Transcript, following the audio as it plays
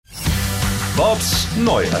Bobs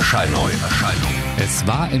Neuerscheinung. Es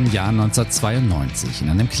war im Jahr 1992. In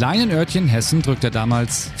einem kleinen Örtchen Hessen drückt der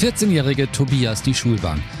damals 14-jährige Tobias die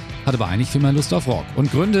Schulbank, hat aber eigentlich viel mehr Lust auf Rock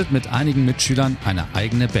und gründet mit einigen Mitschülern eine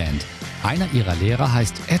eigene Band. Einer ihrer Lehrer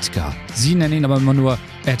heißt Edguy. Sie nennen ihn aber immer nur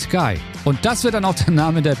Edguy. Und das wird dann auch der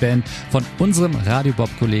Name der Band von unserem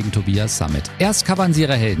Radio-Bob-Kollegen Tobias Sammet. Erst covern sie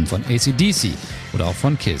ihre Helden von AC/DC oder auch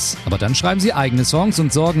von Kiss. Aber dann schreiben sie eigene Songs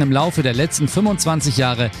und sorgen im Laufe der letzten 25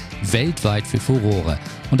 Jahre weltweit für Furore.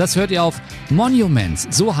 Und das hört ihr auf Monuments.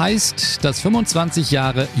 So heißt das 25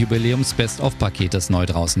 Jahre Jubiläums-Best-of-Paket, das neu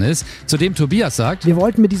draußen ist. Zu dem Tobias sagt: Wir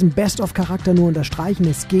wollten mit diesem Best-of-Charakter nur unterstreichen,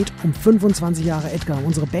 es geht um 25 Jahre Edguy, um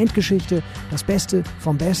unsere Bandgeschichte, das Beste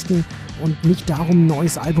vom Besten und nicht darum, ein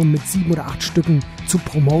neues Album mit 7 oder 8 Stücken zu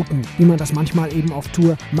promoten, wie man das manchmal eben auf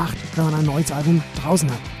Tour macht, wenn man ein neues Album draußen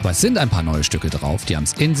hat. Aber es sind ein paar neue Stücke drauf, die haben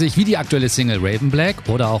es in sich, wie die aktuelle Single Raven Black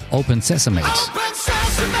oder auch Open Sesame.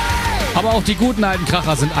 Aber auch die guten alten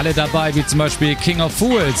Kracher sind alle dabei, wie zum Beispiel King of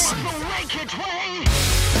Fools.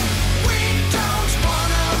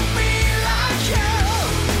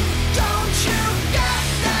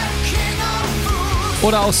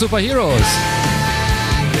 Oder auch Superheroes.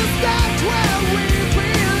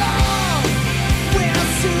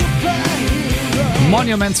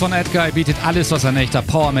 Monuments von Edguy bietet alles, was ein echter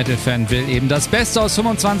Power-Metal-Fan will. Eben das Beste aus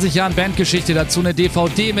 25 Jahren Bandgeschichte, dazu eine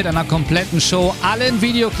DVD mit einer kompletten Show, allen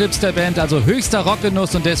Videoclips der Band, also höchster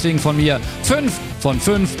Rockgenuss und deswegen von mir 5 von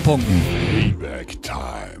 5 Punkten. Payback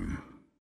Time.